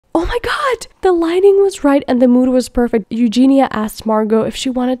Oh my god! The lighting was right and the mood was perfect. Eugenia asked Margot if she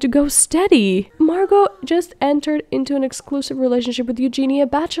wanted to go steady. Margot just entered into an exclusive relationship with Eugenia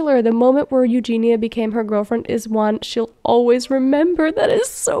Bachelor. The moment where Eugenia became her girlfriend is one she'll always remember. That is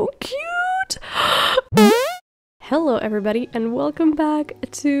so cute! Hello everybody and welcome back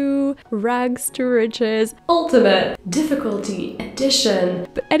to Rags to Riches Ultimate Difficulty Edition.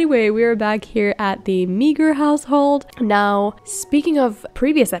 But anyway, we are back here at the Meager household. Now, speaking of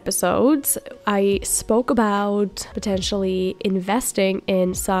previous episodes, I spoke about potentially investing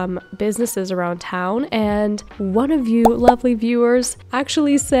in some businesses around town, and one of you lovely viewers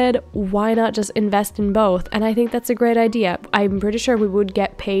actually said, why not just invest in both? And I think that's a great idea. I'm pretty sure we would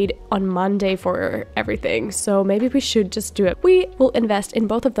get paid on Monday for everything, so maybe we should just do it. We will invest in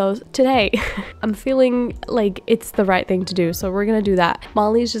both of those today. I'm feeling like it's the right thing to do, so we're gonna do that.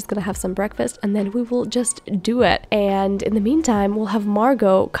 Molly's just gonna have some breakfast and then we will just do it. And in the meantime, we'll have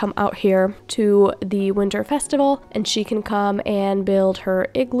Margot come out here to the winter festival and she can come and build her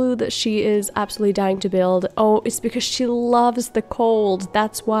igloo that she is absolutely dying to build. Oh, it's because she loves the cold.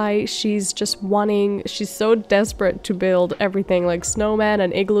 That's why she's just wanting, she's so desperate to build everything like snowmen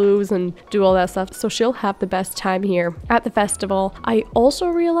and igloos and do all that stuff. So she'll have the best time here at the festival. I also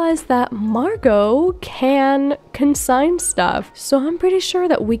realized that Margot can consign stuff, so I'm pretty sure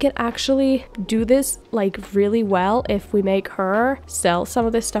that we can actually do this like really well if we make her sell some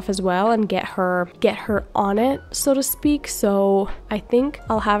of this stuff as well and get her on it, so to speak. So I think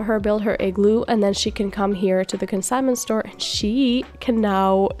I'll have her build her igloo and then she can come here to the consignment store and she can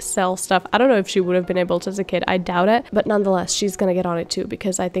now sell stuff. I don't know if she would have been able to as a kid, I doubt it, but nonetheless she's gonna get on it too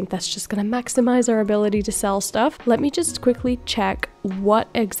because I think that's just gonna maximize our ability to sell stuff. Let me just quickly check what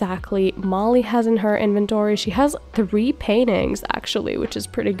exactly Molly has in her inventory. She has 3 paintings actually, which is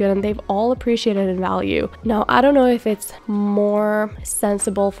pretty good, and they've all appreciated in value. Now, I don't know if it's more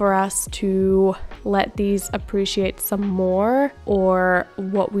sensible for us to let these appreciate some more or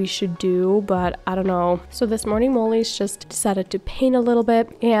what we should do, but I don't know. So this morning Molly's just decided to paint a little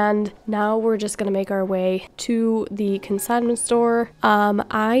bit, and now we're just gonna make our way to the consignment store.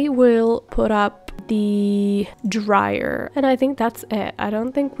 I will put up the dryer and I think that's it. I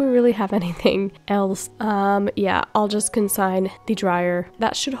don't think we really have anything else. Yeah, I'll just consign the dryer.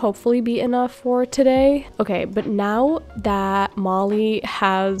 That should hopefully be enough for today. Okay, but now that Molly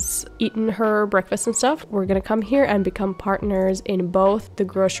has eaten her breakfast and stuff, we're gonna come here and become partners in both the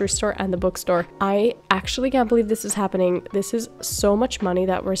grocery store and the bookstore. I actually can't believe this is happening. This is so much money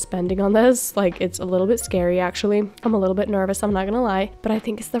that we're spending on this. Like, it's a little bit scary actually. I'm a little bit nervous, I'm not gonna lie, but I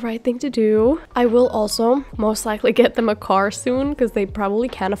think it's the right thing to do. I will also most likely get them a car soon because they probably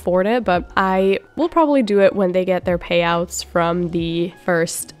can't afford it, but I will probably do it when they get their payouts from the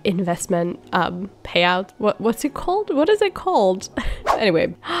first investment payout. What's it called? What is it called?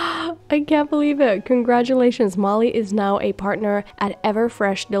 Anyway, I can't believe it. Congratulations. Molly is now a partner at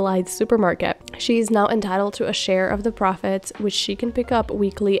Everfresh Delights Supermarket. She is now entitled to a share of the profits, which she can pick up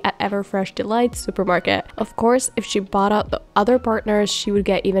weekly at Everfresh Delights Supermarket. Of course, if she bought out the other partners, she would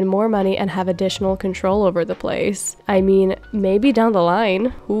get even more money and have additional control over the place. I mean, maybe down the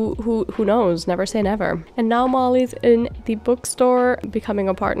line, who knows? Never say never. And now Molly's in the bookstore, becoming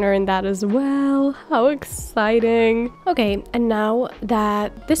a partner in that as well. How exciting. Okay, and now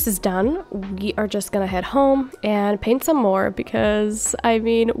that this is done, we are just gonna head home and paint some more because, I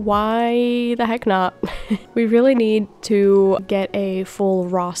mean, why the heck not? We really need to get a full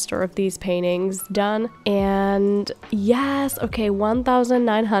roster of these paintings done. And yes, okay,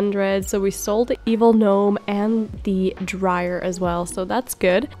 1,900. So we sold the evil gnome and the dryer as well, so that's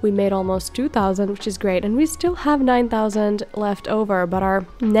good. We made almost 2,000, which is great, and we still have 9,000 left over, but our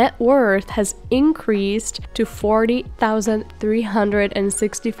net worth has increased to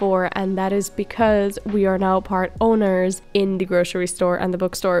 40,364, and that is because we are now part owners in the grocery store and the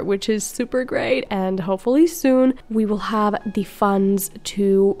bookstore, which is super great. And hopefully soon we will have the funds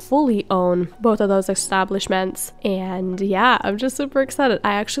to fully own both of those establishments. And yeah, I'm just super excited.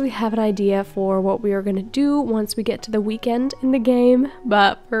 I actually have an idea for what we are gonna do once we get to the weekend in the game,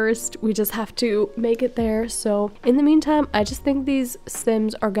 but first we just have to make it there. So in the meantime, I just think these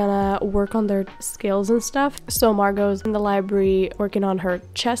Sims are gonna work on their skills and stuff. So Margot's in the library working on her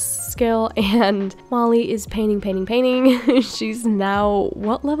chess skill, and Molly is painting. She's now,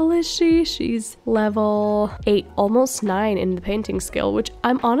 what level is she? she's level 8, almost 9 in the painting skill, which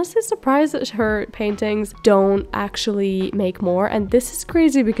I'm honestly surprised that her paintings don't actually make more. And this is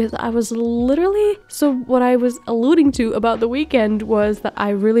crazy because I was literally, so what I was alluding to about the weekend was that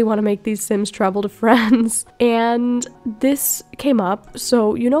I really want to make these Sims travel to France, and this came up.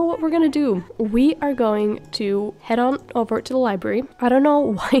 So you know what we're gonna do? We are going to head on over to the library. I don't know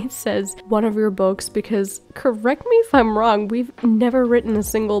why it says one of your books, because correct me if I'm wrong, we've never written a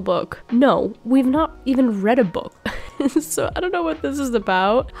single book. No, we've not even read a book. So I don't know what this is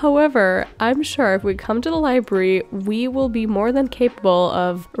about. However, I'm sure if we come to the library, we will be more than capable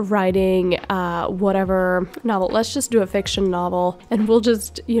of writing whatever novel. Let's just do a fiction novel, and we'll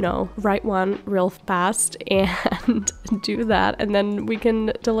just, you know, write one real fast and do that, and then we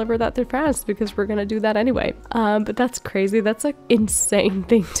can deliver that to France because we're gonna do that anyway. But that's crazy. That's an insane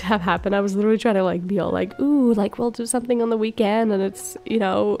thing to have happen. I was literally trying to like be all like, ooh, like we'll do something on the weekend and it's, you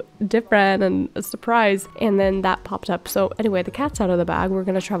know, different and a surprise, and then that popped up. So anyway, the cat's out of the bag. We're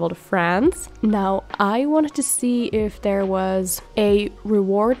gonna travel to France. Now, I wanted to see if there was a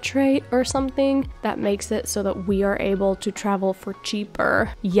reward trait or something that makes it so that we are able to travel for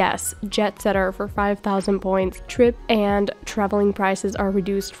cheaper. Yes, jet setter for 5,000 points. Trip and traveling prices are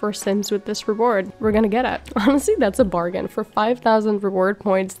reduced for Sims with this reward. We're gonna get it. Honestly, that's a bargain. For 5,000 reward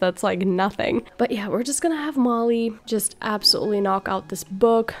points, that's like nothing. But yeah, we're just gonna have Molly just absolutely knock out this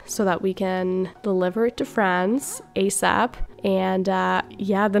book so that we can deliver it to France ASAP. And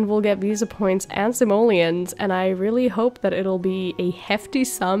yeah, then we'll get visa points and simoleons, and I really hope that it'll be a hefty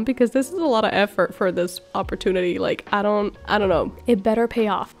sum because this is a lot of effort for this opportunity. Like, I don't know, it better pay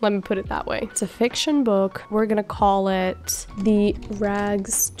off, let me put it that way. It's a fiction book. We're gonna call it The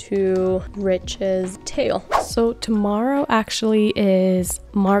Rags to Riches Tale. So tomorrow actually is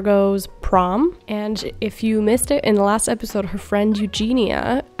Margot's prom, and if you missed it in the last episode, her friend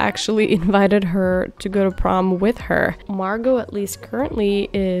Eugenia actually invited her to go to prom with her. Margot, at least currently,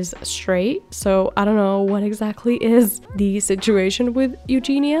 is straight, so I don't know what exactly is the situation with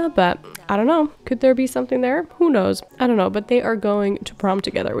Eugenia, but I don't know, could there be something there? Who knows? I don't know, but they are going to prom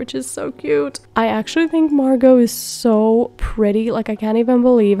together, which is so cute. I actually think Margot is so pretty. Like, I can't even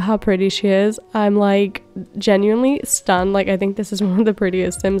believe how pretty she is. I'm like genuinely stunned. Like, I think this is one of the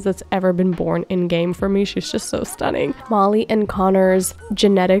prettiest Sims that's ever been born in game for me. She's just so stunning. Molly and Connor's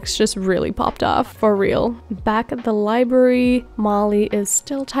genetics just really popped off, for real. Back at the library, Molly is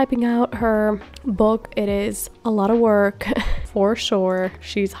still typing out her book. It is a lot of work for sure.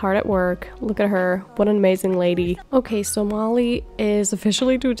 She's hard at work. Look at her, what an amazing lady. Okay, so Molly is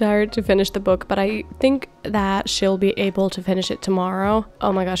officially too tired to finish the book, but I think that she'll be able to finish it tomorrow.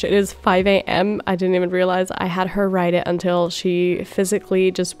 Oh my gosh, it is 5 a.m. I didn't even realize I had her write it until she physically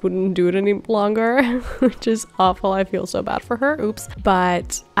just wouldn't do it any longer, which is awful. I feel so bad for her. Oops.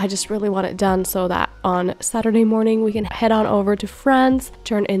 But I just really want it done so that on Saturday morning we can head on over to France,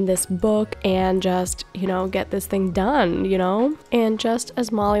 turn in this book, and just, you know, get this thing done, you know? And just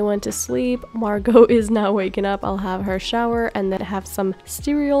as Molly went to sleep, Margot is now waking up. I'll have her shower and then have some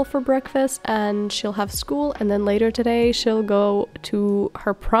cereal for breakfast, and she'll have school, and then later today she'll go to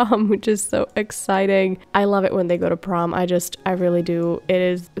her prom, which is so exciting. I love it when they go to prom. I really do. It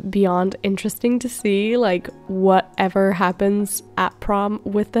is beyond interesting to see like whatever happens at prom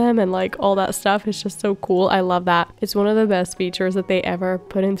with them, and like all that stuff is just so cool. I love that. It's one of the best features that they ever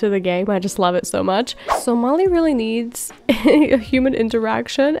put into the game. I just love it so much. So Molly really needs a human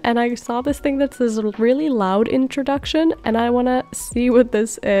interaction, and I saw this thing that says really loud introduction, and I want to see what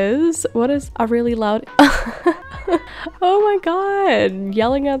this is. What is a really loud oh my god,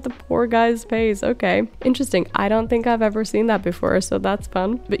 yelling at the poor guy's face. Okay, interesting. I don't think I've ever seen that before, so that's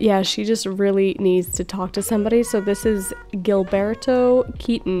fun. But yeah, she just really needs to talk to somebody. So this is Gilberto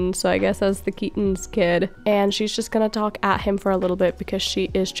Keaton, so I guess that's the Keaton's kid, and she's just gonna talk at him for a little bit because she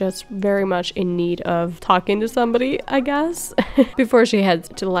is just very much in need of talking to somebody, I guess. Before she heads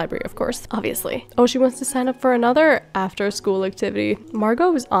to the library, of course, obviously. Oh, she wants to sign up for another after school activity.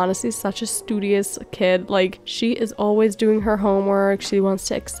 Margot is honestly such a studious kid. Like, she is always doing her homework. She wants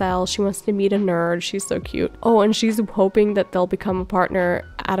to excel. She wants to meet a nerd. She's so cute. Oh, and she's hoping that they'll become a partner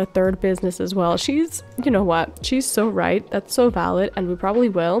at a third business as well. She's, you know what? She's so right. That's so valid, and we probably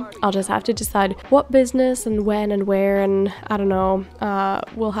will. I'll just have to decide what business and when and where, and I don't know.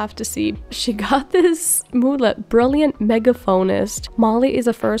 We'll have to see. She got this moodlet, brilliant megaphonist. Molly is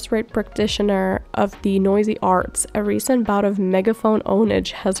a first-rate practitioner of the noisy arts. A recent bout of megaphone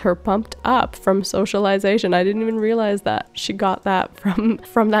ownage has her pumped up from social utilization. I didn't even realize that she got that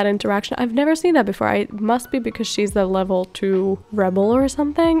from that interaction. I've never seen that before. It must be because she's the level 2 rebel or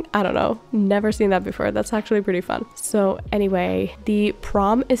something. I don't know. Never seen that before. That's actually pretty fun. So anyway, the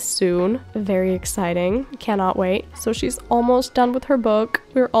prom is soon. Very exciting. Cannot wait. So she's almost done with her book.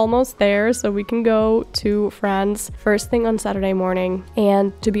 We're almost there, so we can go to France first thing on Saturday morning.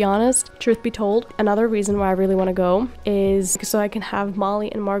 And to be honest, truth be told, another reason why I really want to go is so I can have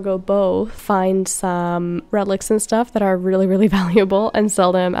Molly and Margot both find some relics and stuff that are really, really valuable and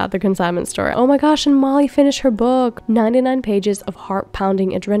sell them at the consignment store. Oh my gosh, and Molly finished her book. 99 pages of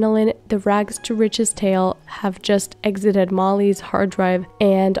heart-pounding adrenaline. The rags to riches tale have just exited Molly's hard drive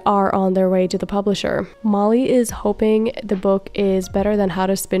and are on their way to the publisher. Molly is hoping the book is better than How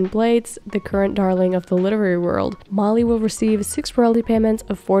to Spin Blades, the current darling of the literary world. Molly will receive 6 royalty payments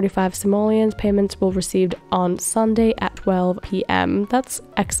of 45 simoleons. Payments will received on Sunday at 12 p.m. That's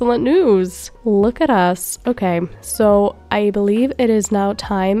excellent news. Look at us. Okay, so I believe it is now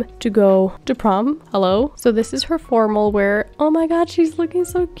time to go to prom. Hello? So this is her formal wear. Oh my god, she's looking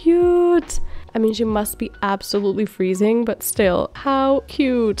so cute. I mean, she must be absolutely freezing, but still, how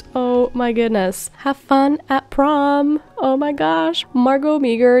cute. Oh my goodness. Have fun at prom. Oh my gosh. Margot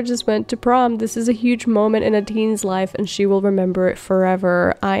Meager just went to prom. This is a huge moment in a teen's life and she will remember it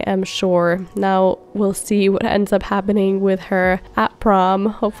forever, I am sure. Now we'll see what ends up happening with her at prom.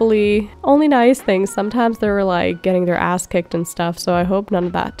 Hopefully only nice things. Sometimes they're like getting their ass kicked and stuff, so I hope none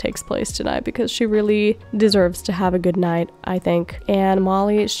of that takes place tonight because she really deserves to have a good night, I think. And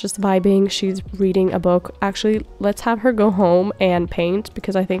Molly is just vibing. She's reading a book. Actually, let's have her go home and paint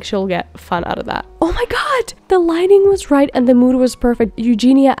because I think she'll get fun out of that. Oh my god! The lighting was right and the mood was perfect.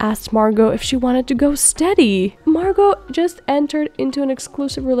 Eugenia asked Margot if she wanted to go steady. Margot just entered into an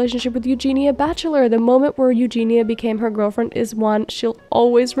exclusive relationship with Eugenia Bachelor. The moment where Eugenia became her girlfriend is one she'll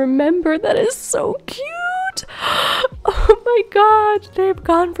always remember. That is so cute! Oh my god, they've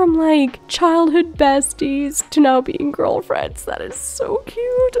gone from like childhood besties to now being girlfriends. That is so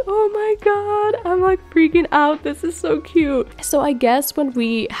cute. Oh my god, I'm like freaking out. This is so cute. So I guess when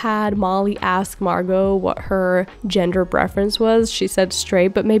we had Molly ask Margot what her gender preference was, she said straight,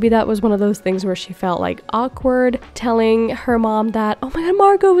 but maybe that was one of those things where she felt like awkward telling her mom that, oh my god,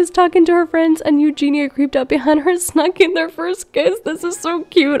 Margot was talking to her friends and Eugenia creeped up behind her and snuck in their first kiss. This is so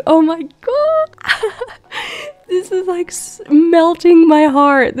cute. Oh my god. This is like melting my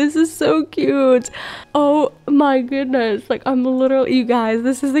heart. This is so cute. Oh my goodness. Like I'm literally, you guys,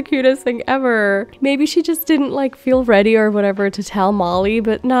 this is the cutest thing ever. Maybe she just didn't like feel ready or whatever to tell Molly,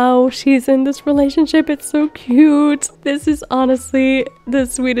 but now she's in this relationship. It's so cute. This is honestly the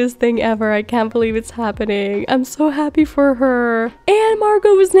sweetest thing ever. I can't believe it's happening. I'm so happy for her. And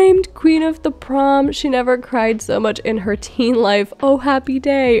Margot was named Queen of the Prom. She never cried so much in her teen life. Oh, happy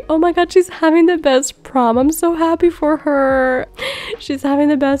day. Oh my god, she's having the best prom. I'm so happy for her. She's having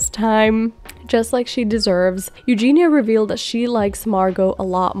the best time, just like she deserves. Eugenia revealed that she likes Margot a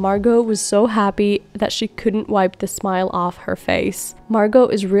lot. Margot was so happy that she couldn't wipe the smile off her face. Margot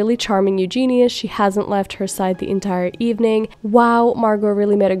is really charming Eugenia. She hasn't left her side the entire evening. Wow, Margot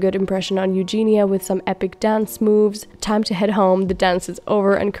really made a good impression on Eugenia with some epic dance moves. Time to head home. The dance is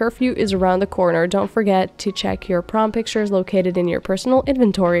over and curfew is around the corner. Don't forget to check your prom pictures located in your personal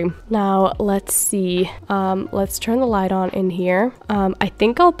inventory. Now, let's see. Let's turn the light on in here. I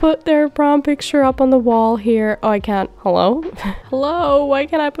think I'll put their prom picture up on the wall here. Oh, I can't. Hello? Hello? Why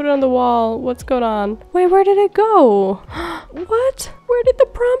can't I put it on the wall? What's going on? Wait, where did it go? What? Where did the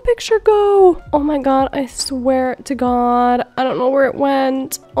prom picture go? Oh my god, I swear to god. I don't know where it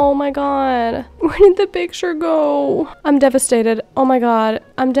went. Oh my god. Where did the picture go? I'm devastated. Oh my god.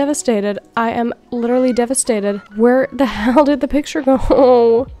 I'm devastated. I am literally devastated. Where the hell did the picture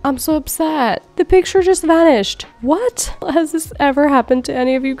go? I'm so upset. The picture just vanished. What? Has this ever happened to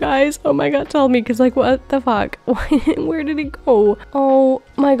any of you guys? Oh my god, tell me, because like what the fuck? Where did it go? Oh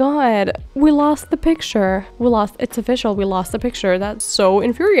my god. We lost the picture. It's official. We lost the picture. That's so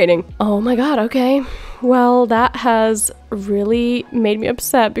infuriating. Oh my god, okay. Well, that has really made me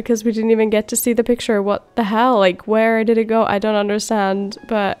upset because we didn't even get to see the picture. What the hell? Like, where did it go? I don't understand.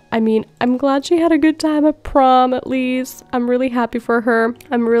 But I mean, I'm glad she had a good time at prom at least. I'm really happy for her.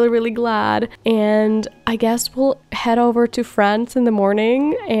 I'm really, really glad. And I guess we'll head over to France in the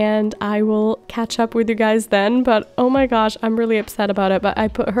morning and I will catch up with you guys then. But oh my gosh, I'm really upset about it. But I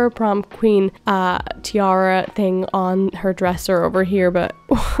put her prom queen tiara thing on her dresser over here. But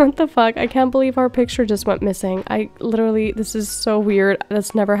what the fuck? I can't believe our picture just went missing. This is so weird.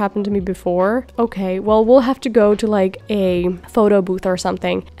 That's never happened to me before. Okay, well, we'll have to go to like a photo booth or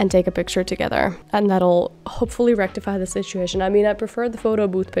something and take a picture together, and that'll hopefully rectify the situation. I mean, I prefer the photo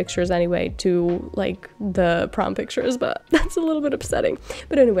booth pictures anyway to like the prom pictures, but that's a little bit upsetting.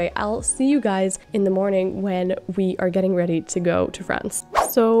 But anyway, I'll see you guys in the morning when we are getting ready to go to France.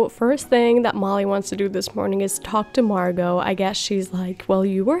 So first thing that Molly wants to do this morning is talk to Margot. I guess she's like, well,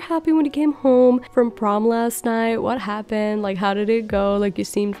 you were happy when you came home from prom last night. What happened? Like, how did it go? Like, you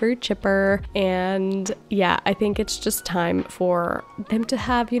seemed very chipper. And yeah, I think it's just time for them to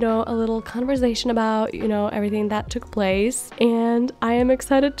have, you know, a little conversation about, you know, everything that took place. And I am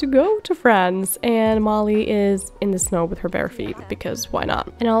excited to go to France. And Molly is in the snow with her bare feet because why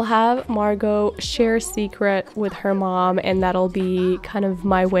not? And I'll have Margot share a secret with her mom, and that'll be kind of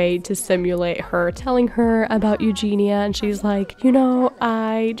my way to simulate her telling her about Eugenia. And she's like, you know,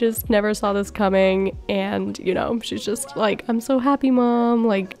 I just never saw this coming. And, you know, she's just like, I'm so happy, Mom.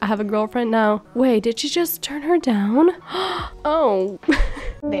 Like, I have a girlfriend now. Wait, did she just turn her down? Oh.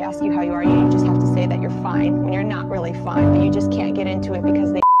 They ask you how you are, you just have to say that you're fine when you're not really fine, but you just can't get into it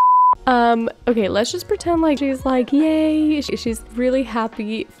because they okay, let's just pretend like she's like, yay, she's really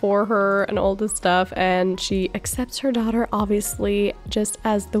happy for her and all this stuff, and she accepts her daughter, obviously, just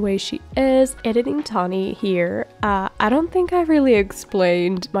as the way she is. Editing Tawny here. I don't think I really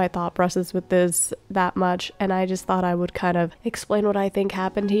explained my thought process with this that much, and I just thought I would kind of explain what I think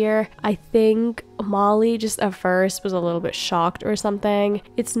happened here. I think Molly just at first was a little bit shocked or something.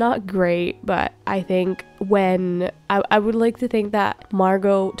 It's not great, but I think when I would like to think that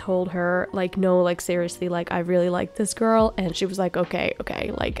Margot told her, like, no, like, seriously, like, I really like this girl, and she was like, okay,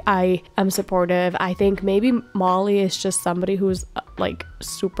 like, I am supportive. I think maybe Molly is just somebody who's like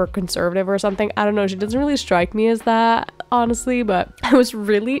super conservative or something. I don't know, she doesn't really strike me as that, honestly, but I was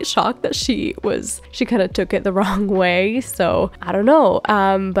really shocked that she kind of took it the wrong way. So I don't know,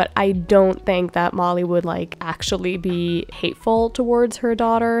 but I don't think that Molly would like actually be hateful towards her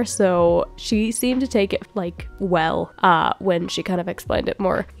daughter, so she seemed to take it like well when she kind of explained it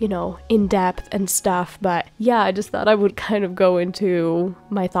more, you know, in depth and stuff. But yeah, I just thought I would kind of go into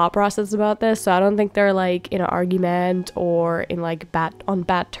my thought process about this. So I don't think they're like in an argument or in like on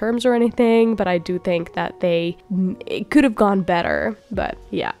bad terms or anything, but I do think that it could have gone better. But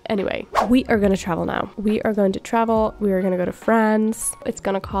yeah, anyway, we are gonna travel now. We are going to travel. We are gonna go to France. It's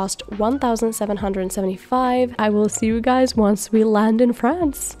gonna cost 1,775. I will see you guys once we land in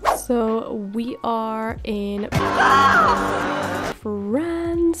France. So we are in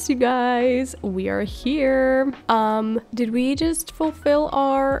France, you guys. We are here. Did we just fulfill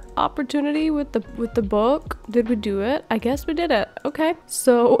our opportunity with the book? Did we do it? I guess we did it. Okay,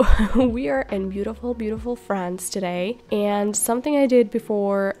 so we are in beautiful France today, and something I did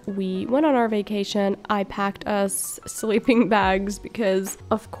before we went on our vacation, I packed us sleeping bags because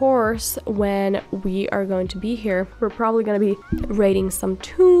of course when we are going to be here, we're probably going to be raiding some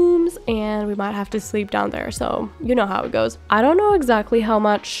tombs and we might have to sleep down there, so you know how it goes. I don't know exactly how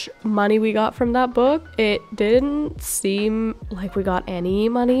much money we got from that book. It didn't seem like we got any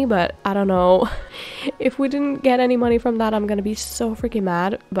money, but I don't know. If we didn't get any money from that, I'm gonna be so freaking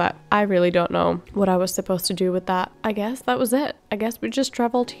mad, but I really don't know what I was supposed to do with that. I guess that was it. I guess we just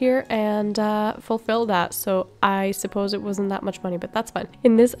traveled here and fulfilled that, so I suppose it wasn't that much money, but that's fine.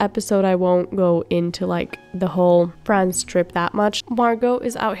 In this episode, I won't go into like the whole France trip that much. Margot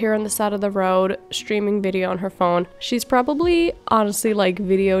is out here on the side of the road streaming video on her phone. She's probably honestly like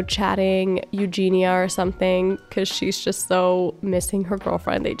video chatting Eugenia or something because she's just so missing her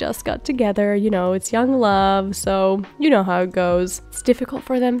girlfriend. They just got together, you know, it's young love, so you know how it goes. It's difficult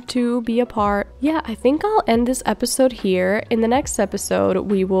for them to be apart. Yeah, I think I'll end this episode here. In the next episode,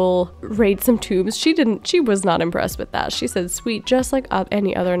 we will raid some tombs. She was not impressed with that. She said sweet, just like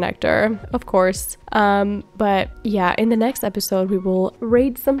any other nectar, of course. But yeah, in the next episode, we will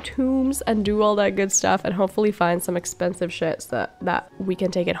raid some tombs and do all that good stuff and hopefully find some expensive shit so that we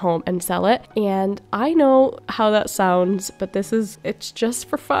can take it home and sell it. And I know how that sounds, but it's just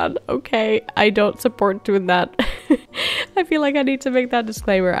for fun, okay? I don't support doing that. I feel like I need to make that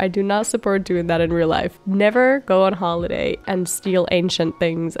disclaimer. I do not support doing that in real life. Never go on holiday and steal ancient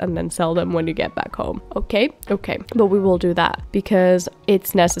things and then sell them when you get back home. Okay? Okay. But we will do that because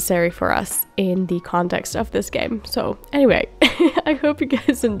it's necessary for us in the context of this game. So anyway, I hope you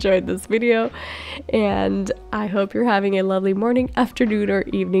guys enjoyed this video and I hope you're having a lovely morning, afternoon, or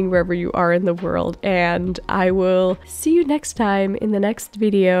evening wherever you are in the world. And I will see you next time in the next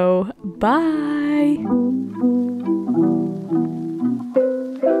video. Bye!